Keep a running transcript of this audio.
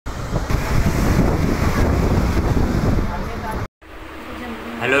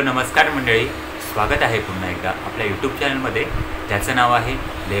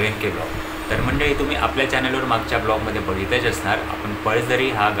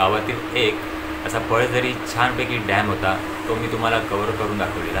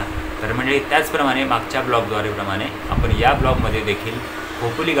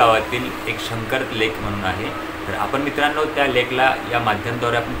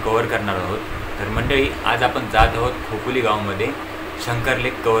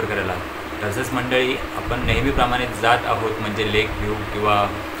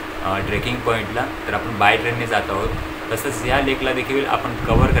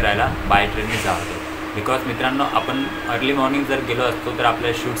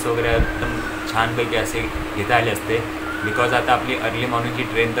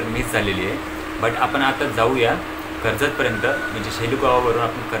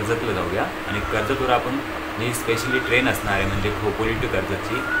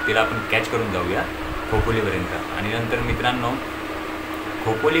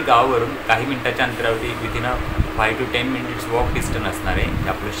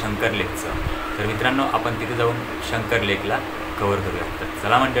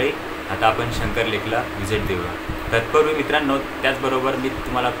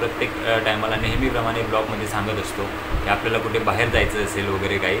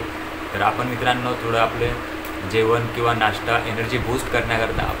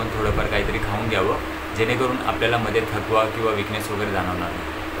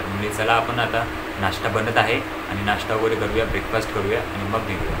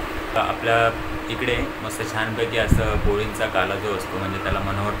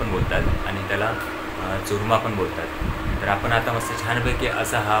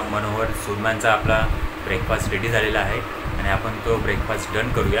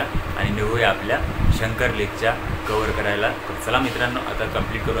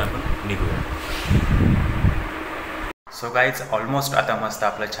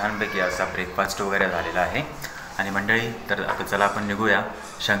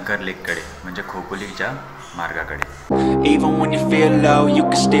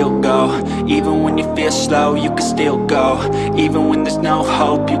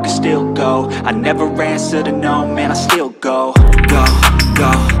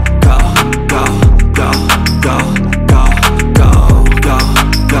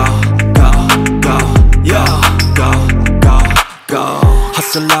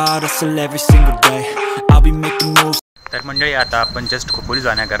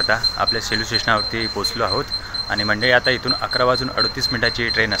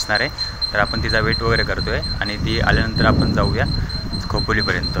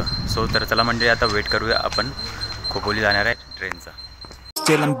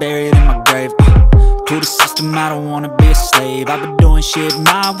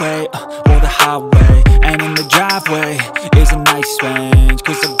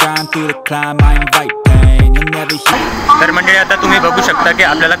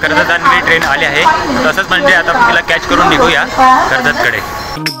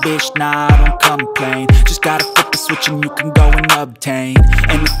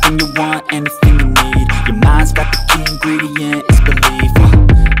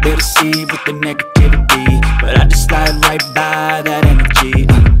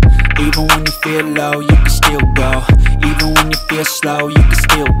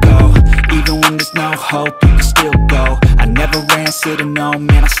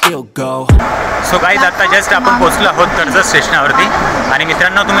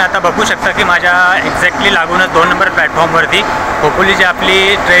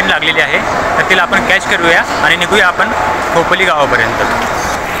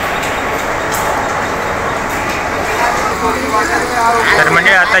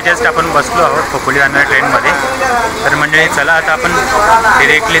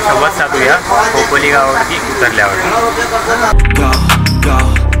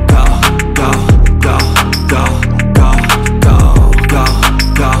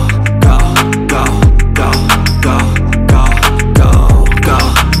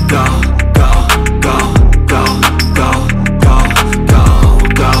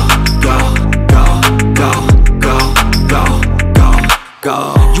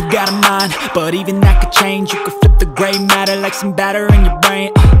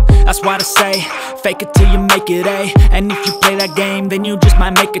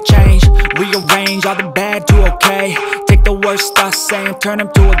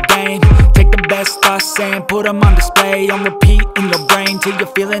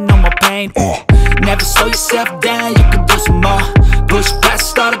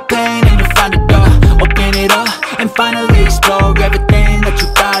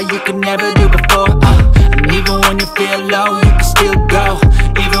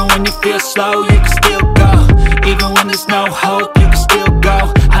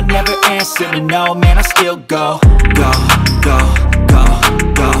never answer to no, man, I still go. Go, go, go,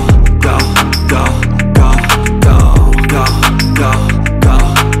 go, go, go, go, go, go, go, go,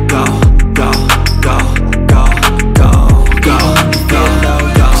 go, go, go, go, go, go, go,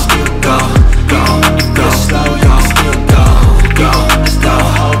 go, still go, go, go, slow, you still go, go, there's no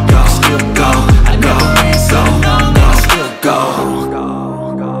hope, you still go, I never answer to no, man, I still go.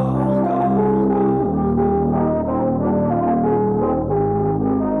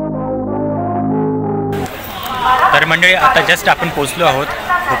 तर मंडळी आता just आपण पोहोचलो आहोत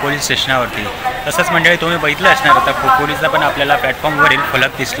खोपोली स्टेशनावरती. तसंच मंडळी तुम्ही बघितलं असणार आता खोपोलीचा पण आपल्याला प्लॅटफॉर्मवरील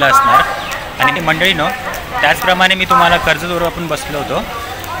फलक दिसला असणार. आणि मंडळीनं त्याचप्रमाणे मी तुम्हाला कर्जतवर आपण बसलो होतो.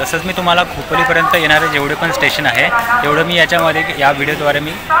 तसंच मी तुम्हाला खोपोलीपर्यंत येणारे जेवढे पण स्टेशन आहे तेवढं मी याच्यामध्ये या व्हिडिओद्वारे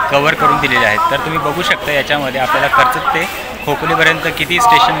मी कवर करून दिलेले आहेत. तर तुम्ही बघू शकता याच्यामध्ये आपल्याला कर्जत ते खोपोलीपर्यंत किती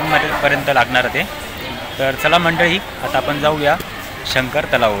स्टेशनपर्यंत लागणार ते. तर चला मंडळी आता आपण जाऊया शंकर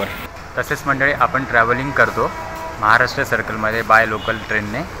तलावावर. तसेच मंडळी आपण ट्रॅव्हलिंग करतो महाराष्ट्र सर्कलमध्ये बाय लोकल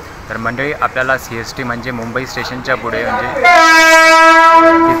ट्रेनने. तर मंडळी आपल्याला CST म्हणजे मुंबई स्टेशनच्या पुढे म्हणजे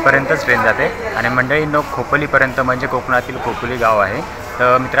तिथपर्यंतच ट्रेन जाते. आणि मंडळींनो खोपोलीपर्यंत म्हणजे कोकणातील खोपोली गाव आहे.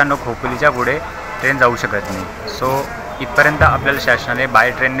 तर मित्रांनो खोपोलीच्या पुढे ट्रेन जाऊ शकत नाही. सो इथपर्यंत आपल्याला शासनाने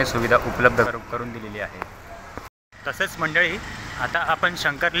बाय ट्रेनने सुविधा उपलब्ध करून दिलेली आहे. तसेच मंडळी आता आपण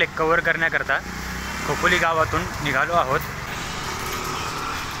शंकर लेक कवर करण्याकरता खोपोली गावातून निघालो आहोत.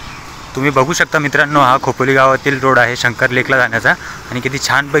 तुम्ही बघू शकता मित्रांनो हा खोपोली गावातील रोड आहे शंकर लेकला जाण्याचा. आणि किती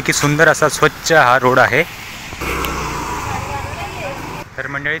छानपैकी सुंदर असा स्वच्छ हा रोड आहे. तर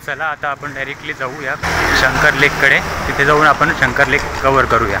मंडळी चला आता आपण डायरेक्टली जाऊया शंकर लेककडे. तिथे जाऊन आपण शंकर लेक कवर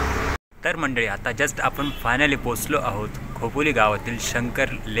करूया. तर मंडळी आता जस्ट आपण फायनली पोचलो आहोत खोपोली गावातील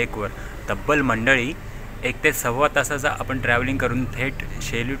शंकर लेकवर. तब्बल मंडळी 1 ते सव्वा तासाचा आपण ट्रॅव्हलिंग करून थेट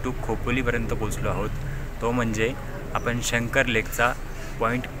शेलू टू खोपोलीपर्यंत पोचलो आहोत. तो म्हणजे आपण शंकर लेकचा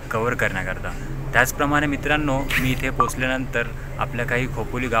पॉईंट कवर करण्याकरता. त्याचप्रमाणे मित्रांनो मी इथे पोचल्यानंतर आपल्या काही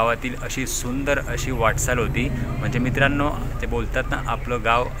खोपोली गावातील अशी सुंदर अशी वाटचाल होती. म्हणजे मित्रांनो ते बोलतात ना आपलं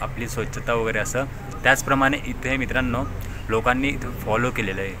गाव आपली स्वच्छता वगैरे असं. त्याचप्रमाणे इथे मित्रांनो लोकांनी इथे फॉलो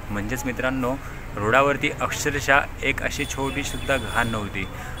केलेलं आहे. म्हणजेच मित्रांनो रोडावरती अक्षरशः एक अशी छोटीसुद्धा घाण नव्हती.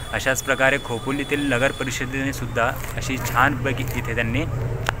 अशाच प्रकारे खोपोलीतील नगर परिषदेने सुद्धा अशी छानपैकी इथे त्यांनी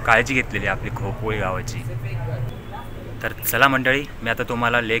काळजी घेतलेली आपली खोपोली गावाची. तर चला मंडळी मी आता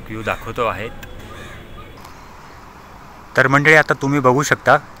तुम्हाला लेक व्ह्यू दाखवतो आहेत. तर मंडळी आता तुम्ही बघू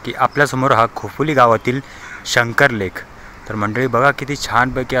शकता की आपल्यासमोर हा खोपोली गावातील शंकर लेक. तर मंडळी बघा किती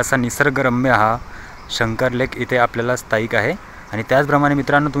छानपैकी असा निसर्गरम्य हा शंकर लेक इथे आपल्याला स्थायिक आहे. आणि त्याचप्रमाणे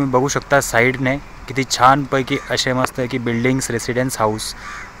मित्रांनो तुम्ही बघू शकता साईडने किती छानपैकी असे मस्त की बिल्डिंग्स रेसिडेन्स हाऊस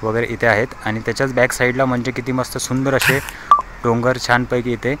वगैरे इथे आहेत. आणि त्याच्याच बॅक साईडला म्हणजे किती मस्त सुंदर असे डोंगर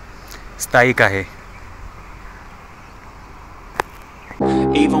छानपैकी इथे स्थायिक आहे.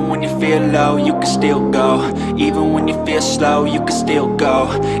 Even when you feel low, you can still go. Even when you feel slow, you can still go.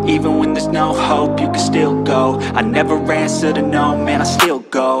 Even when there's no hope, you can still go. I never answer to no, man, I still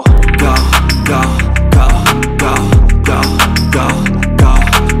go. Go, go, go, go, go, go, go, go,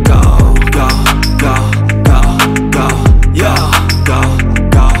 go, go, go, go, yeah, go,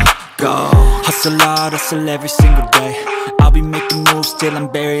 go, go. Hustle hard, hustle every single day. I'll be making moves till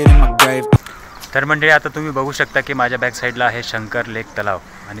I'm buried in my grave. तर मंडळी आता तुम्ही बघू शकता की माझ्या back साईडला आहे शंकर लेक तलाव.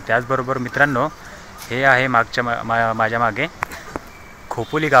 आणि त्याचबरोबर मित्रांनो हे आहे माझ्या मागे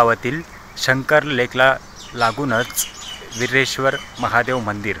खोपोली गावातील शंकर लेकला लागूनच वीरेश्वर महादेव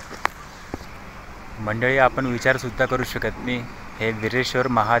मंदिर. मंडळी आपण विचारसुद्धा करू शकत नाही हे वीरेश्वर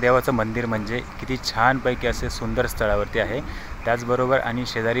महादेवाचं मंदिर म्हणजे किती छानपैकी असे सुंदर स्थळावरती आहे. त्याचबरोबर आणि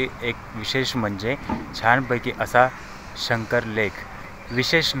शेजारी एक विशेष म्हणजे छानपैकी असा शंकर लेक.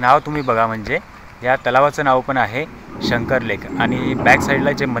 विशेष नाव तुम्ही बघा म्हणजे या तलावाचं नाव पण आहे शंकर लेक. आणि बॅक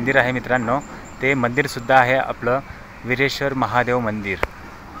साईडला जे मंदिर आहे मित्रांनो ते मंदिरसुद्धा आहे आपलं वीरेश्वर महादेव मंदिर.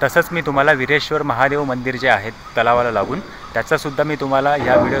 तसंच मी तुम्हाला वीरेश्वर महादेव मंदिर जे आहेत तलावाला लागून त्याचासुद्धा मी तुम्हाला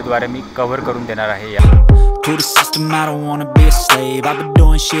या व्हिडिओद्वारे मी कव्हर करून देणार आहे. To the system, I don't wanna be a slave. I've been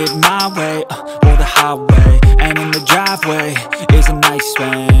doing shit my way, or the highway. And in the driveway is a nice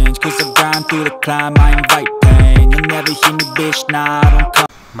range. Cause I grind through the climb, I invite pain. You'll never hear me, bitch, nah, I don't come.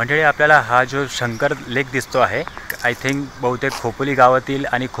 मंडळी आपल्याला हा जो शंकर लेक दिसतो आहे I think बहुतेक खोपोली गावातील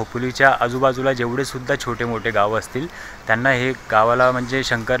आणि खोपोलीच्या आजूबाजूला जेवढे सुद्धा छोटे मोठे गावं असतील त्यांना हे गावाला म्हणजे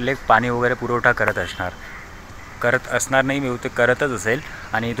शंकर लेक पाणी वगैरे पुरवठा करत असणार नाही बहुतेक करतच असेल.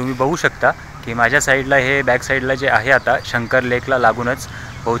 आणि तुम्ही बघू शकता की माझ्या साईडला हे बॅक साईडला जे आहे आता शंकर लेकला लागूनच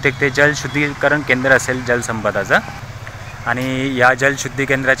बहुतेक ते जलशुद्धीकरण केंद्र असेल जलसंपदाचं. आणि या जलशुद्धी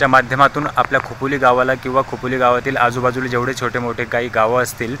केंद्राच्या माध्यमातून आपल्या खोपोली गावाला किंवा खोपोली गावातील आजूबाजूला जेवढे छोटे मोठे काही गावं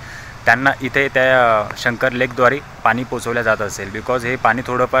असतील त्यांना इथे त्या शंकर लेकद्वारे पाणी पोचवल्या जात असेल, बिकॉज हे पाणी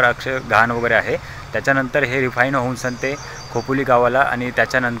थोडंफार अक्षर घाण वगैरे आहे. त्याच्यानंतर हे रिफाईन होऊन सन ते खोपोली गावाला आणि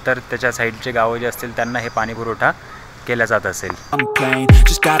त्याच्यानंतर त्याच्या साईडचे गावं जे असतील त्यांना हे पाणी पुरवठा केला जात असेल.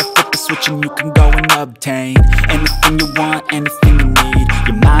 Just gotta flip the switch and you can go and obtain anything you want, anything you need.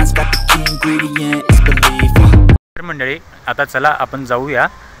 Your mind's got the key ingredient, it's belief. तर मंडळी, आता चला आपण जाऊया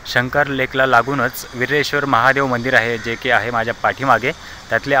शंकर लेकला लागूनच वीरेश्वर महादेव मंदिर आहे, जे की आहे माझ्या पाठीमागे.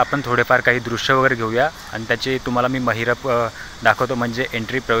 त्यातले आपण थोडेफार काही दृश्य वगैरे घेऊया आणि त्याचे तुम्हाला मी महिरप दाखवतो, म्हणजे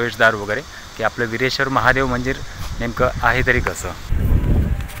एंट्री प्रवेशद्वार वगैरे, की आपलं वीरेश्वर महादेव मंदिर नेमकं आहे तरी कसं.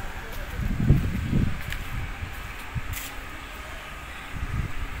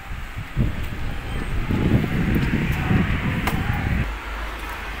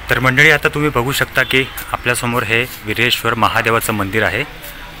 तर मंडळी, आता तुम्ही बघू शकता की आपल्यासमोर हे वीरेश्वर महादेवाचं मंदिर आहे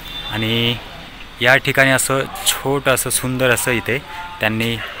आणि या ठिकाणी असं छोटं असं सुंदर असं इथे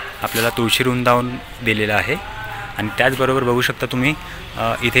त्यांनी आपल्याला तुळशी वृंदावन दिलेलं आहे. आणि त्याचबरोबर बघू शकता तुम्ही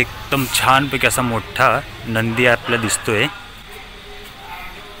इथे एकदम छानपैकी असा मोठा नंदी आपल्याला दिसतोय.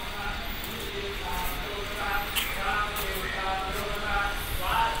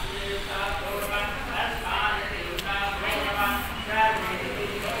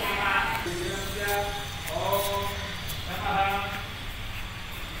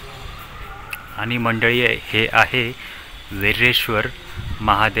 आणि मंडळी, हे आहे वीरेश्वर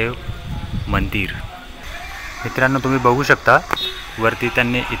महादेव मंदिर. मित्रांनो, तुम्ही बघू शकता वरती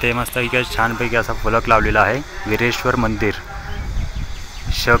त्यांनी इथे मस्त छानपैकी असा फलक लावलेला आहे, वीरेश्वर मंदिर.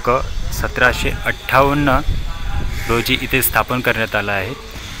 शक 1758 रोजी इथे स्थापन करण्यात आलं आहे.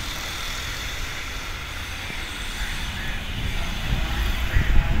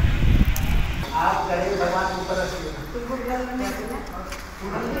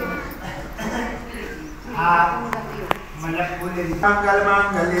 मंगल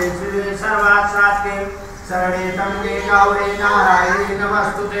मंगले शिवे सर्वासाते शरणे त्र्यंबके गौरी नारायणी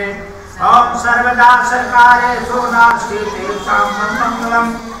नमस्तुते. ओम सर्वदा सर्वकारेषु नास्ति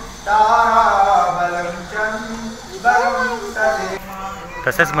मंगलम ताराबलं चंद्रबलं तदे.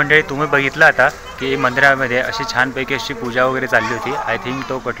 तसंच मंडळी, तुम्ही बघितलं आता की मंदिरामध्ये अशी छानपैकी अशी पूजा वगैरे चालली होती. आय थिंक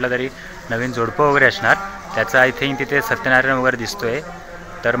तो कुठला तरी नवीन जोडपं वगैरे असणार, त्याचं आय थिंक तिथे सत्यनारायण वगैरे दिसतोय.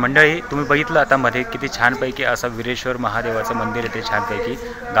 तर मंडळी, तुम्ही बघितलं आता मध्ये किती छानपैकी असं वीरेश्वर महादेवाचं मंदिर आहे ते छानपैकी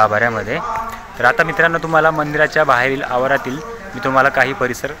गाभाऱ्यामध्ये. तर आता मित्रांनो, तुम्हाला मंदिराच्या बाहेरील आवारातील मी तुम्हाला काही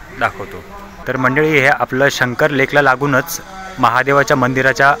परिसर दाखवतो. तर मंडळी, हे आपलं शंकर लेकला लागूनच महादेवाच्या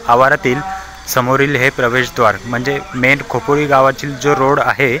मंदिराच्या आवारातील समोरील हे प्रवेशद्वार, म्हणजे मेन खोपोली गावातील जो रोड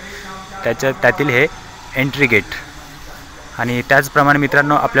आहे त्यातील हे एंट्री गेट. आणि त्याचप्रमाणे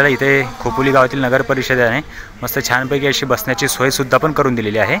मित्रांनो, आपल्याला इथे खोपोली गावातील नगर परिषदेने मस्त छानपैकी अशी बसण्याची सोयसुद्धा पण करून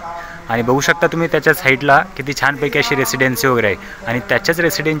दिलेली आहे. आणि बघू शकता तुम्ही त्याच्या साईडला किती छानपैकी अशी रेसिडेन्सी वगैरे आहे. आणि त्याच्याच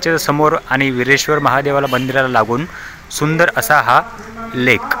रेसिडेन्सीच्या समोर आणि वीरेश्वर महादेवाला मंदिराला लागून सुंदर असा हा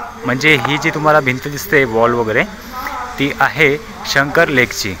लेक, म्हणजे ही जी तुम्हाला भिंत दिसते वॉल वगैरे, ती आहे शंकर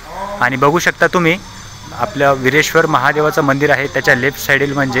लेकची. आणि बघू शकता तुम्ही आपलं वीरेश्वर महादेवाचं मंदिर आहे त्याच्या लेफ्ट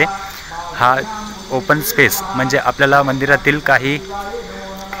साईडील म्हणजे हा ओपन स्पेस, म्हणजे आपल्याला मंदिरातील काही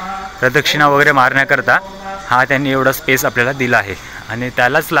प्रदक्षिणा वगैरे मारण्याकरता हा त्यांनी एवढा स्पेस आपल्याला दिला आहे. आणि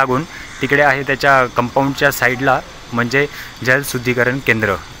त्यालाच लागून तिकडे आहे त्याच्या कंपाऊंडच्या साईडला म्हणजे जलशुद्धीकरण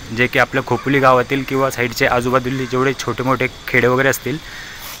केंद्र, जे की आपल्या खोपोली गावातील किंवा साईडचे आजूबाजूला जेवढे छोटे मोठे खेडे वगैरे असतील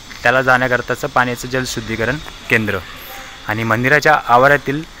त्याला जाण्याकरताचं पाण्याचं जलशुद्धीकरण केंद्र. आणि मंदिराच्या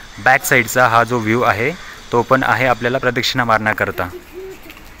आवारातील बॅक साईडचा हा जो व्ह्यू आहे तो पण आहे आपल्याला प्रदक्षिणा मारण्याकरता.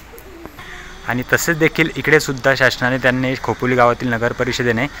 आणि तसेच देखील इकडे सुद्धा शासनाने त्यांनी खोपोली गावातील नगर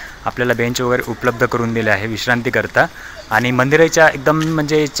परिषदेने आपल्याला बेंच वगैरे उपलब्ध करून दिले आहे विश्रांतीकरता. आणि मंदिराच्या एकदम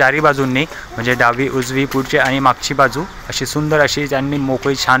म्हणजे चारी बाजूंनी म्हणजे डावी उजवी पुढची आणि मागची बाजू अशी सुंदर अशी त्यांनी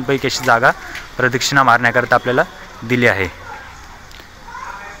मोकळी छानपैकी अशी जागा प्रदक्षिणा मारण्याकरता आपल्याला दिली आहे.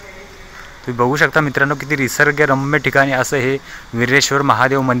 तुम्ही बघू शकता मित्रांनो किती निसर्गरम्य ठिकाणी असं हे वीरेश्वर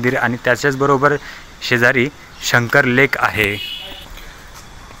महादेव मंदिर आणि त्याच्याचबरोबर शेजारी शंकर लेक आहे.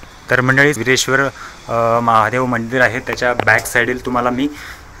 तर मंडळी, वीरेश्वर महादेव मंदिर आहे त्याच्या बॅक साईडील तुम्हाला मी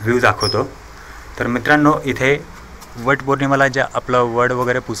व्ह्यू दाखवतो. तर मित्रांनो, इथे वट पौर्णिमेला ज्या आपलं वड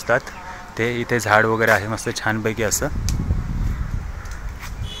वगैरे पुजतात ते इथे झाड वगैरे आहे मस्त छानपैकी असं.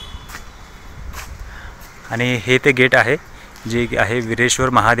 आणि हे ते गेट आहे जे आहे वीरेश्वर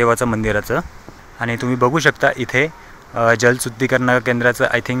महादेवाचं मंदिराचं. आणि तुम्ही बघू शकता इथे जलशुद्धीकरण केंद्राचं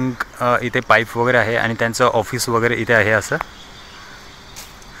आय थिंक इथे पाईप वगैरे आहे आणि त्यांचं ऑफिस वगैरे इथे आहे असं.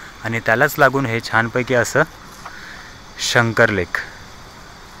 आणि त्यालाच लागून हे छानपैकी असं शंकर लेक.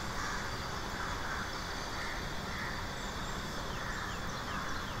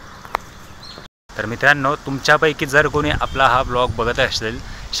 तर मित्रांनो, तुमच्यापैकी जर कोणी आपला हा ब्लॉग बघत असेल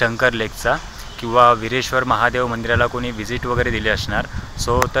शंकर लेकचा किंवा वीरेश्वर महादेव मंदिराला कोणी व्हिजिट वगैरे दिली असणार,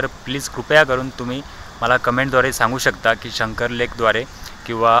 सो तर प्लीज कृपया करून तुम्ही मला कमेंटद्वारे सांगू शकता की शंकर लेकद्वारे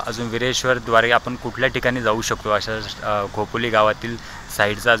किंवा अजून वीरेश्वरद्वारे आपण कुठल्या ठिकाणी जाऊ शकतो. अशा खोपोली गावातील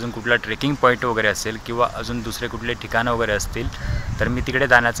साईडचा अजून कुठला ट्रेकिंग पॉईंट वगैरे असेल किंवा अजून दुसरे कुठले ठिकाणं वगैरे असतील तर मी तिकडे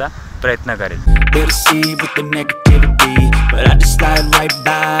जाण्याचा प्रयत्न करेन.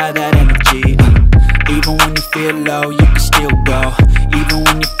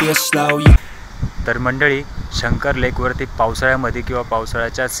 तर मंडळी, शंकर लेकवरती पावसाळ्यामध्ये किंवा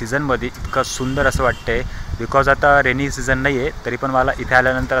पावसाळ्याच्या सीझनमध्ये इतकं सुंदर असं वाटतंय. बिकॉज आता रेनी सीझन नाही आहे, तरी पण मला इथे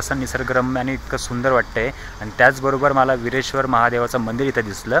आल्यानंतर असं निसर्गरम्य आणि इतकं सुंदर वाटतंय. आणि त्याचबरोबर मला वीरेश्वर महादेवाचं मंदिर इथं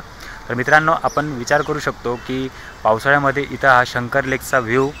दिसलं. तर मित्रांनो, आपण विचार करू शकतो की पावसाळ्यामध्ये इथं हा शंकर लेकचा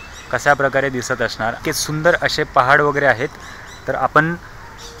व्ह्यू कशा प्रकारे दिसत असणार. की सुंदर असे पहाड वगैरे आहेत. तर आपण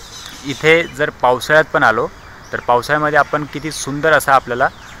इथे जर पावसाळ्यात पण आलो तर पावसाळ्यामध्ये आपण किती सुंदर असा आपल्याला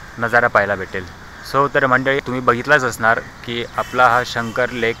नजारा पाहायला भेटेल. सो तर मंडळी, तुम्ही बघितलाच असणार की आपला हा शंकर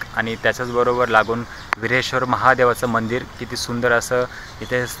लेक आणि त्याच्याचबरोबर लागून वीरेश्वर महादेवाचं मंदिर किती सुंदर असं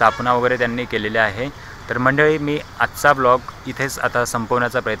इथे स्थापना वगैरे त्यांनी केलेली आहे. तर मंडळी, मी आजचा ब्लॉग इथेच आता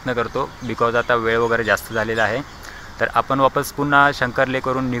संपवण्याचा प्रयत्न करतो बिकॉज आता वेळ वगैरे जास्त झालेला आहे. तर आपण वापस पुन्हा शंकर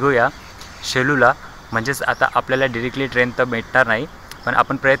लेकवरून निघूया शेलूला. म्हणजेच आता आपल्याला डिरेक्टली ट्रेन तर भेटणार नाही, पण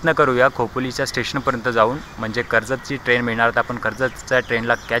आपण प्रयत्न करूया खोपोलीच्या स्टेशनपर्यंत जाऊन, म्हणजे कर्जतची ट्रेन मिळणार तर आपण कर्जतच्या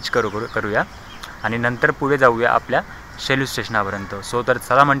ट्रेनला कॅच करूया आणि नंतर पुढे जाऊया आपल्या शेलू स्टेशनापर्यंत. सो तर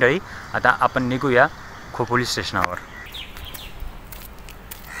चला मंडळी, आता आपण निघूया खोपोली स्टेशनावर.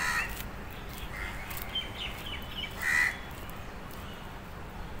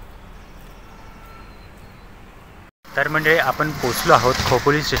 तर मंडळी, आपण पोचलो आहोत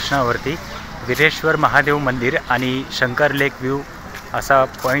खोपोली स्टेशनावरती. वीरेश्वर महादेव मंदिर आणि शंकर लेक व्ह्यू असा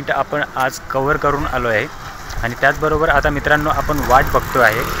पॉईंट आपण आज कव्हर करून आलो आहे. आणि त्याचबरोबर आता मित्रांनो, आपण वाट बघतो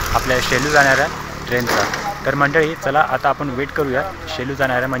आहे आपल्या शेलू जाणाऱ्या ट्रेनचा. तर मंडळी, चला आता आपण वेट करूया शेलू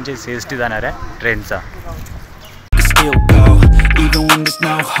जाणाऱ्या म्हणजे CST जाणाऱ्या ट्रेनचा.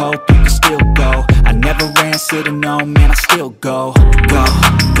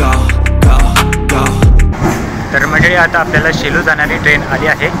 तर मंडळी, आता आपल्याला शेलू जाणारी ट्रेन आली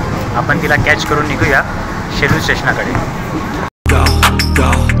आहे. आपण तिला कॅच करून निघूया शेलू स्टेशनाकडे.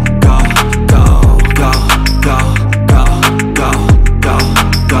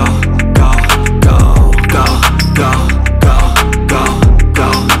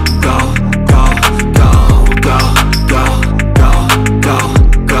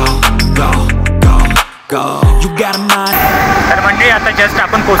 तर मंडळी, आता जस्ट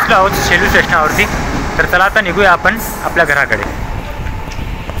आपण पोचलो आहोत शेलू स्टेशनावरती. तर चला आता निघूया आपण आपल्या घराकडे.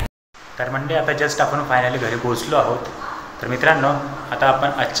 तर मंडळी, आता जस्ट आपण फायनली घरी पोचलो आहोत. तर मित्रांनो, आता आपण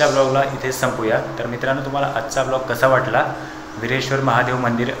आजच्या ब्लॉगला इथेच संपूया. तर मित्रांनो, तुम्हाला आजचा ब्लॉग कसा वाटला वीरेश्वर महादेव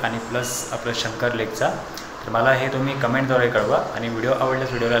मंदिर आणि प्लस आपलं शंकर लेकचा, तर मला हे तुम्ही कमेंटद्वारे कळवा. आणि व्हिडिओ आवडल्यास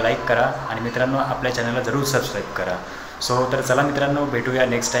व्हिडिओला लाईक करा आणि मित्रांनो आपल्या चॅनलला जरूर सबस्क्राईब करा. सो तर चला मित्रांनो, भेटूया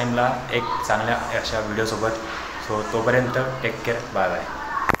नेक्स्ट टाईमला एक चांगल्या अशा व्हिडिओसोबत. सो तोपर्यंत टेक केअर, बाय बाय.